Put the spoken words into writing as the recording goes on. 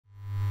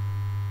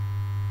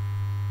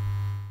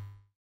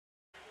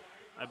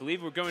I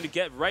believe we're going to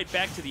get right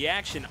back to the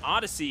action.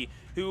 Odyssey,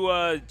 who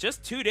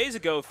just 2 days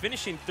ago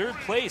finishing 3rd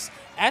place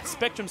at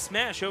Spectrum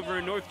Smash over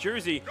in North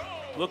Jersey,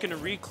 looking to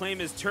reclaim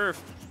his turf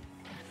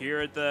here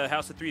at the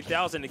House of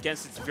 3000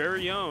 against its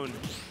very own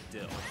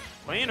Dill.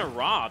 Playing a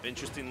Rob,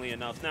 interestingly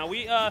enough. Now,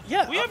 we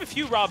have a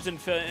few Robs in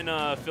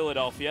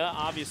Philadelphia.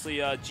 Obviously,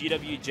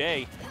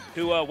 GWJ,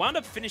 who wound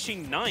up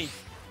finishing 9th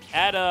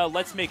at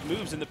Let's Make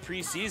Moves in the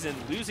preseason,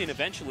 losing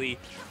eventually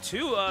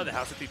to the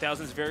House of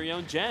 3000's very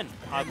own Jen,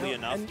 oddly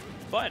enough.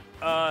 But,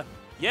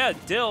 yeah,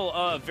 Dill,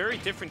 a very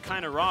different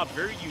kind of Rob,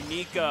 very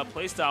unique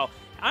playstyle.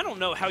 I don't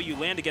know how you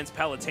land against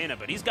Palutena,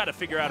 but he's got to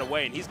figure out a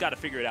way, and he's got to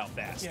figure it out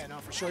fast. Yeah, no,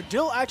 for sure.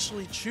 Dill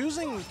actually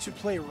choosing to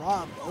play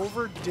Rob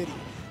over Diddy.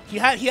 He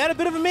had a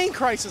bit of a main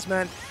crisis,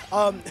 man.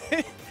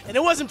 And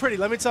it wasn't pretty,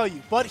 let me tell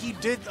you. But he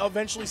did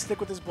eventually stick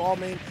with his ball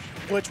main,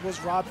 which was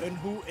Rob, and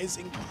who is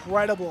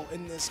incredible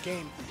in this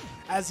game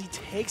as he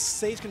takes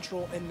stage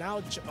control and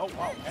now,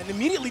 and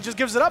immediately just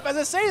gives it up as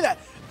I say that.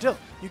 Dill,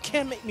 you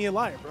can't make me a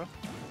liar, bro.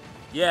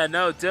 Yeah,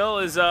 no, Dill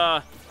is,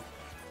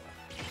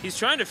 he's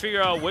trying to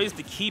figure out ways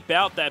to keep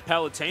out that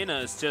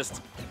Palutena.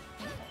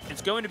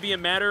 It's going to be a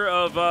matter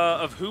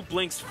of who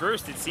blinks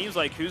first. It seems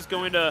like who's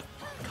going to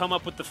come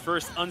up with the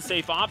first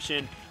unsafe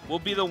option will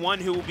be the one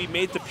who will be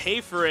made to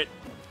pay for it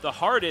the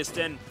hardest.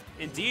 And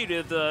indeed,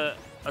 with a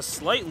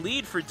slight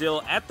lead for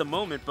Dill at the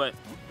moment, but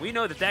we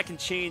know that that can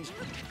change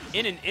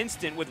in an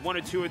instant with 1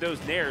 or 2 of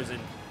those nairs, and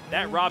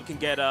that Rob can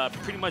get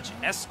pretty much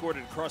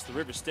escorted across the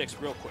river Styx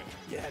real quick.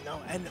 Yeah, no,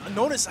 and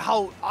notice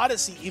how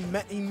Odyssey,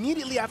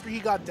 immediately after he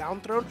got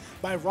down thrown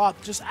by Rob,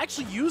 just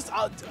actually used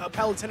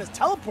Palutena's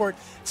teleport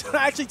to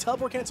actually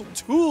teleport cancel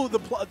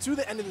to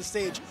the end of the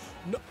stage.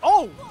 No,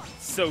 oh!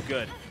 So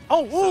good.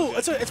 Oh,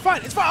 ooh, so it's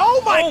fine, it's fine.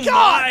 Oh my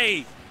God!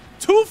 My.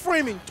 2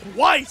 framing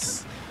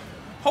twice!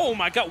 Oh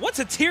my God, what's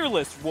a tier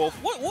list, Wolf?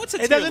 What's a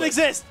tier list? It doesn't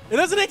exist. It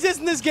doesn't exist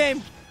in this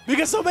game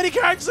because so many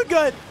characters are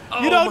good.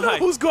 Oh you don't know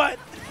who's good.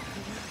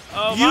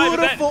 Oh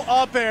beautiful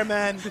up air,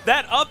 man.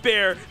 That up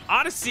air,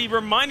 Odyssey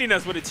reminding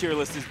us what a tier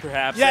list is,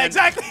 perhaps. Yeah,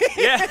 exactly.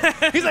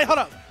 Yeah. He's like, hold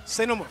up,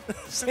 say no more.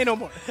 Say no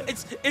more.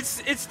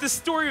 It's the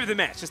story of the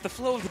match. It's the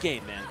flow of the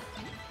game, man.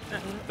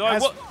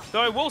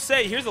 Though I will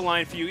say, here's a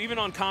line for you. Even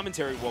on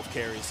commentary, Wolf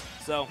carries.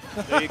 So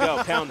there you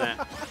go. Pound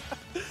that.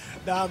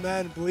 Nah,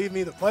 man. Believe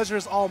me, the pleasure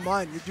is all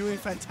mine. You're doing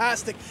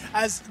fantastic.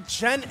 As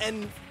Jen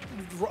and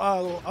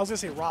I was gonna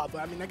say Rob,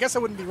 but I mean, I guess I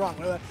wouldn't be wrong.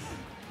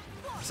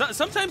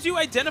 Sometimes you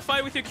identify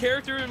with your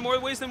character in more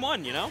ways than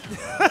one, you know?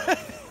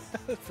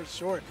 For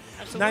sure.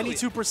 Absolutely.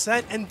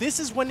 92%, and this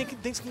is when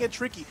things can get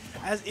tricky.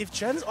 As if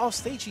Jen's off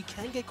stage, he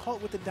can get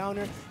caught with the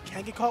downer,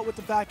 can get caught with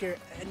the back air,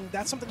 and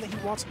that's something that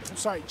he wants. I'm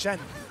sorry, Jen.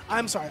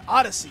 I'm sorry,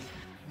 Odyssey.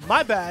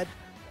 My bad.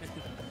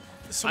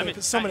 So many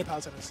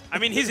Palutenas. I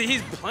mean,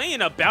 he's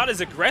playing about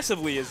as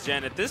aggressively as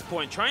Jen at this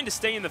point, trying to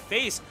stay in the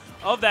face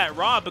of that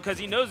Rob because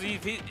he knows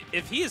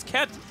if he is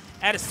kept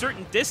at a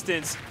certain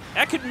distance,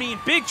 that could mean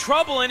big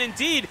trouble, and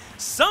indeed,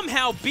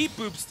 somehow Beat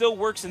Boop still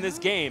works in this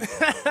game.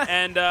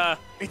 And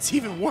it's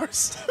even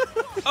worse.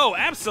 Oh,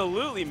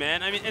 absolutely,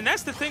 man. I mean, and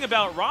that's the thing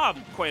about Rob,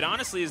 quite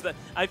honestly, is that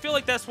I feel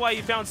like that's why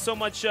he found so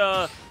much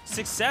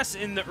success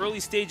in the early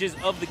stages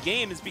of the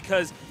game, is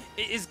because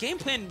his game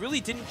plan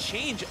really didn't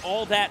change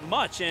all that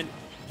much. And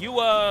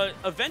you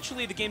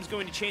eventually the game's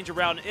going to change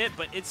around it,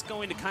 but it's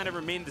going to kind of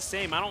remain the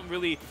same. I don't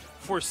really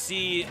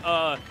foresee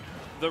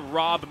the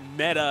Rob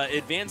meta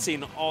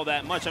advancing all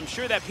that much. I'm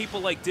sure that people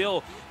like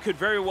Dill could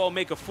very well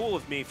make a fool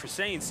of me for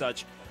saying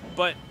such,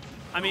 but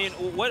I mean,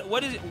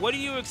 what are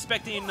you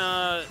expecting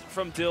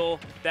from Dill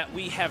that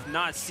we have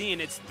not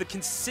seen? It's the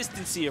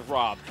consistency of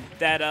Rob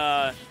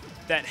that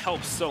that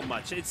helps so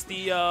much. It's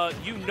the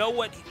you know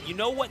what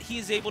he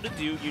is able to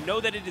do. You know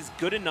that it is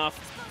good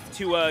enough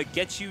to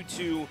get you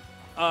to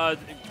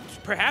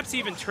perhaps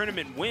even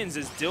tournament wins,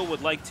 as Dill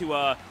would like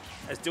to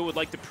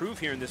prove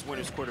here in this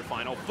winners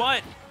quarterfinal.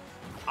 But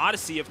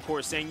Odyssey, of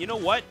course, saying, you know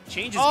what?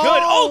 Change is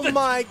good. Oh,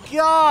 my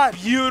God.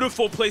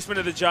 Beautiful placement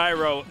of the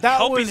gyro,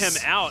 helping him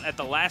out at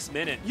the last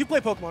minute. You play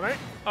Pokemon, right?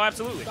 Oh,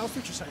 absolutely. That was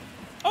Future Sight.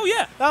 Oh,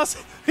 yeah. That was,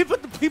 he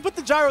put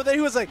the gyro there.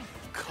 He was like,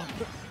 come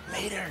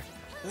later.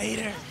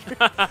 Later.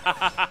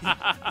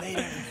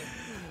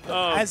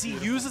 As he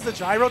uses the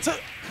gyro to...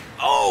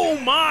 Oh,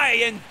 my!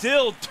 And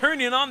Dill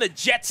turning on the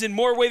Jets in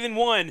more way than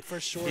one. For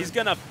sure. He's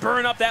going to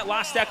burn up that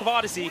last stack of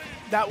Odyssey.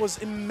 That was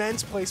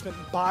immense placement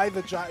by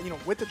the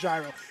with the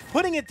gyro.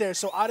 Putting it there,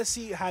 so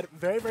Odyssey had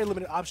very, very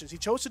limited options. He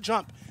chose to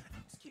jump.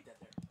 Let's keep that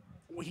there.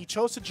 He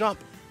chose to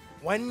jump.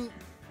 When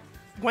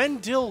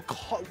Odyssey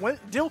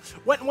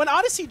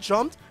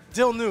jumped,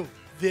 Dill knew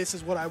this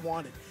is what I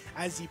wanted.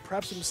 As he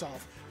preps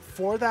himself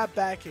for that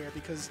back air,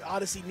 because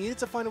Odyssey needed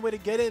to find a way to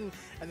get in,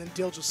 and then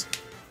Dill just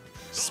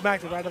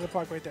smacked it right out of the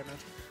park right there, man.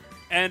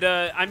 And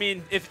I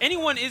mean, if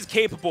anyone is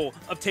capable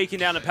of taking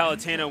down a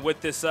Palutena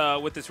with this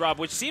Rob,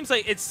 which seems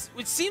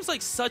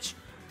like such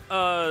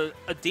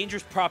a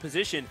dangerous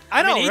proposition.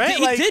 I know, mean, right?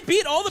 He did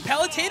beat all the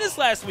Palutenas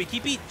last week. He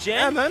beat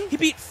Jen, man. he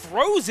beat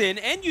Frozen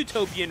and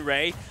Utopian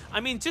Ray. I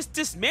mean, just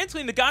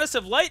dismantling the Goddess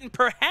of Light, and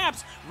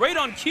perhaps right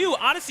on cue,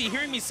 Odyssey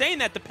hearing me saying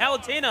that, the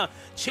Palutena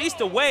chased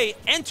away,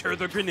 enter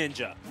the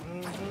Greninja.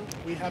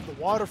 We have the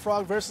Water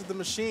Frog versus the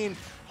Machine.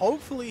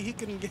 Hopefully he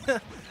can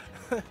get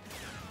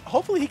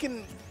hopefully he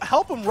can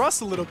help him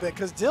rust a little bit,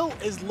 because Dill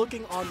is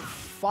looking on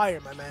fire,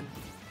 my man.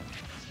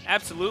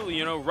 Absolutely,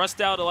 you know, rust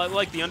out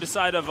like the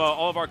underside of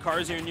all of our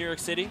cars here in New York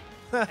City.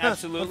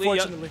 Absolutely.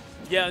 Unfortunately.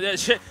 Yeah,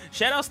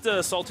 shout outs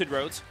to Salted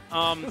Roads.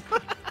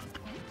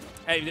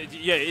 Hey,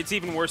 yeah, it's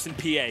even worse in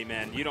PA,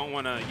 man. You don't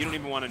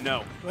even want to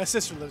know. My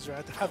sister lives there.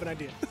 I have an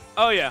idea.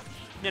 Oh yeah,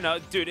 you know,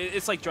 dude,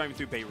 it's like driving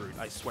through Beirut,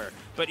 I swear.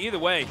 But either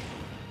way,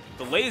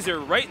 the laser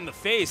right in the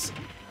face,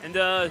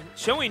 and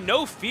showing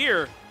no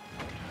fear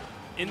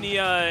in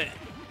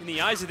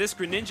the eyes of this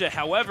Greninja.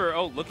 However,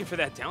 looking for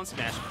that down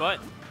smash, but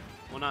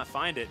will not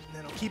find it.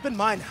 No, keep in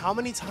mind how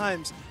many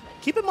times.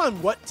 Keep in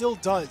mind what Dill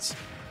does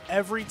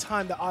every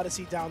time the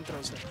Odyssey down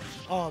throws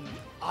him.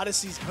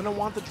 Odyssey's gonna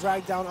want the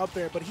drag down up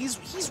there, but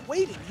he's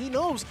waiting. He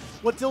knows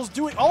what Dill's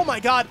doing. Oh my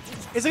God!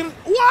 Is it?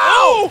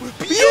 Wow!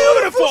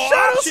 Beautiful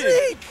Shadow option!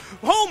 Sneak!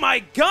 Oh my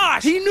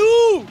gosh! He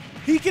knew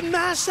he can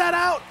mash that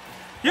out.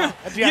 Yeah,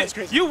 it's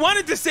crazy. You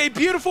wanted to say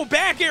beautiful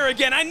back air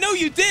again. I know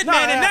you did,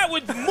 man, and that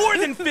was more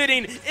than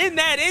fitting in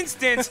that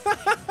instance.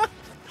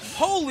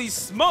 Holy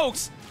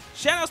smokes!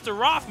 Shoutouts to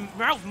Ralph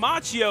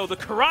Macchio, the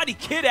Karate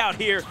Kid out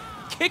here,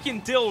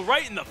 kicking Dill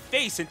right in the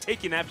face and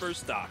taking that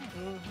first stock.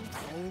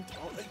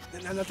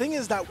 And the thing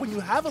is that when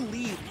you have a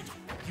lead,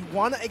 you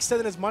want to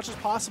extend it as much as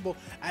possible.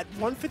 At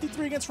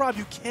 153 against Rob,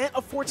 you can't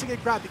afford to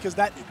get grabbed, because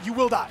you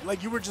will die.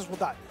 Like, you just will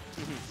die.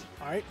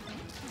 All right?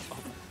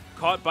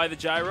 Caught by the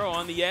gyro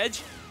on the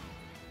edge.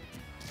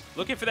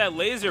 Looking for that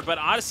laser, but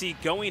Odyssey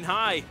going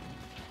high.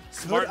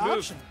 Smart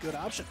move. Good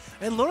option.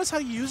 And notice how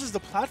he uses the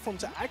platform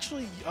to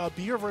actually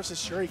be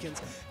versus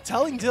shurikens,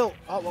 telling Dill,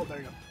 oh, well, there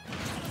you go.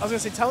 I was going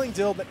to say, telling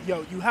Dill that,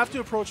 yo, you have to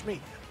approach me.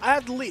 I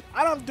have the lead.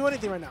 I don't have to do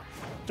anything right now.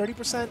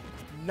 30%,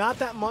 not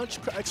that much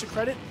extra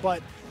credit,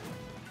 but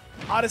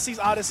Odyssey's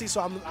Odyssey,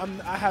 so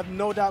I have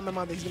no doubt in my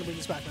mind that he's going to bring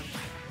this back, man.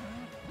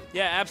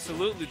 Yeah,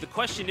 absolutely. The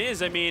question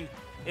is, I mean,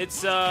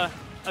 it's,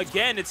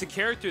 again, it's a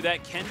character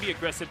that can be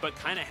aggressive, but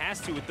kind of has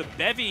to, with the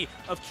bevy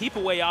of keep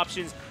away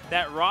options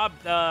that Rob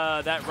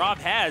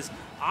has.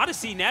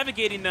 Odyssey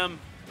navigating them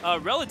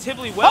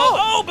relatively well.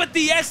 Oh, but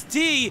the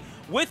SD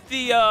with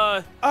the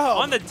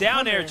on the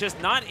down air,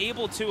 just not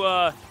able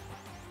to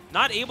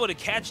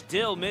catch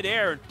Dill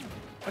midair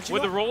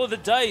with the roll of the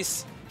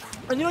dice.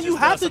 And you know, you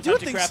have to do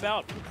things. Crap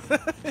out.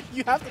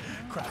 You have to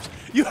crash.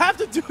 You have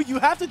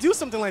to do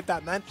something like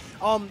that, man.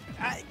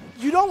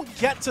 You don't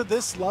get to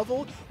this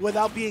level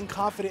without being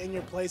confident in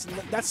your plays, and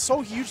that's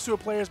so huge to a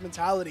player's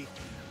mentality.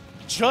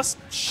 Just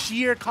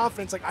sheer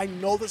confidence, like, I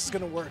know this is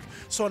gonna work.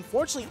 So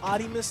unfortunately,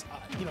 Adi missed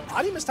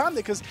time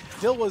there because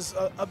Dill was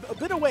a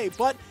bit away.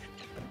 But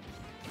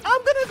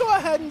I'm gonna go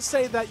ahead and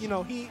say that, you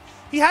know, he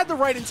had the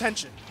right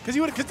intention, because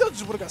Dill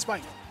just would have got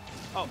spiked.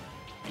 Oh,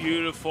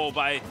 beautiful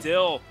by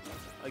Dill.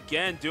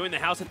 Again, doing the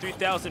House of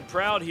 3000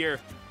 proud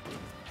here.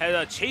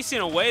 Had chasing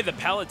away the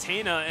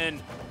Palutena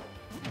and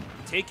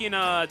taking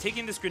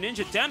this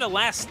Greninja down to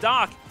last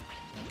stock.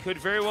 Could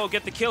very well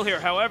get the kill here.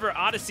 However,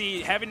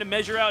 Odyssey having to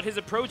measure out his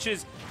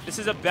approaches. This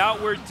is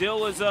about where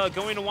Dill is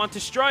going to want to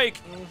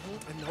strike.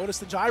 And notice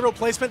the gyro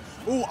placement.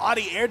 Ooh,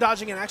 Adi air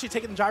dodging and actually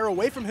taking the gyro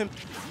away from him.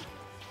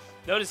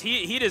 Notice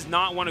he does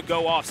not want to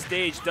go off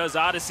stage, does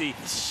Odyssey.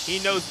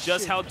 He knows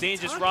just how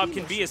dangerous Rob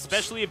can be,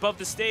 especially above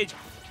the stage.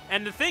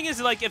 And the thing is,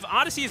 like, if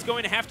Odyssey is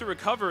going to have to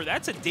recover,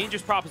 that's a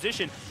dangerous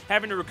proposition,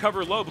 having to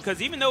recover low,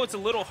 because even though it's a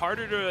little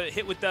harder to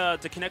hit with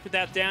to connect with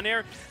that down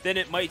air than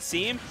it might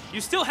seem,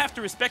 you still have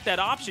to respect that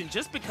option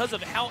just because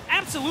of how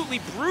absolutely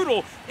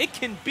brutal it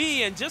can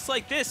be. And just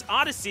like this,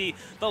 Odyssey,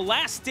 the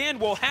last stand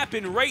will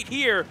happen right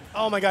here.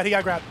 Oh my God, he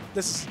got grabbed.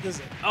 This is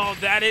it. Oh,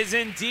 that is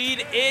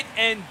indeed it.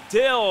 And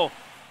Dill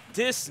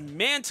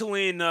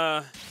dismantling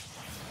the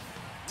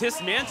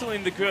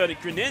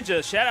Greninja.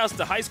 Shoutouts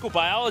to high school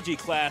biology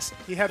class.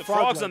 He had the frog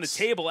frogs legs on the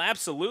table,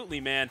 absolutely,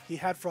 man. He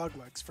had frog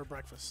legs for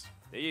breakfast.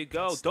 There you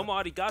go. Domo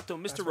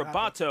arigato, Mr.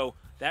 Roboto,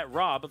 that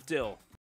Rob of Dill.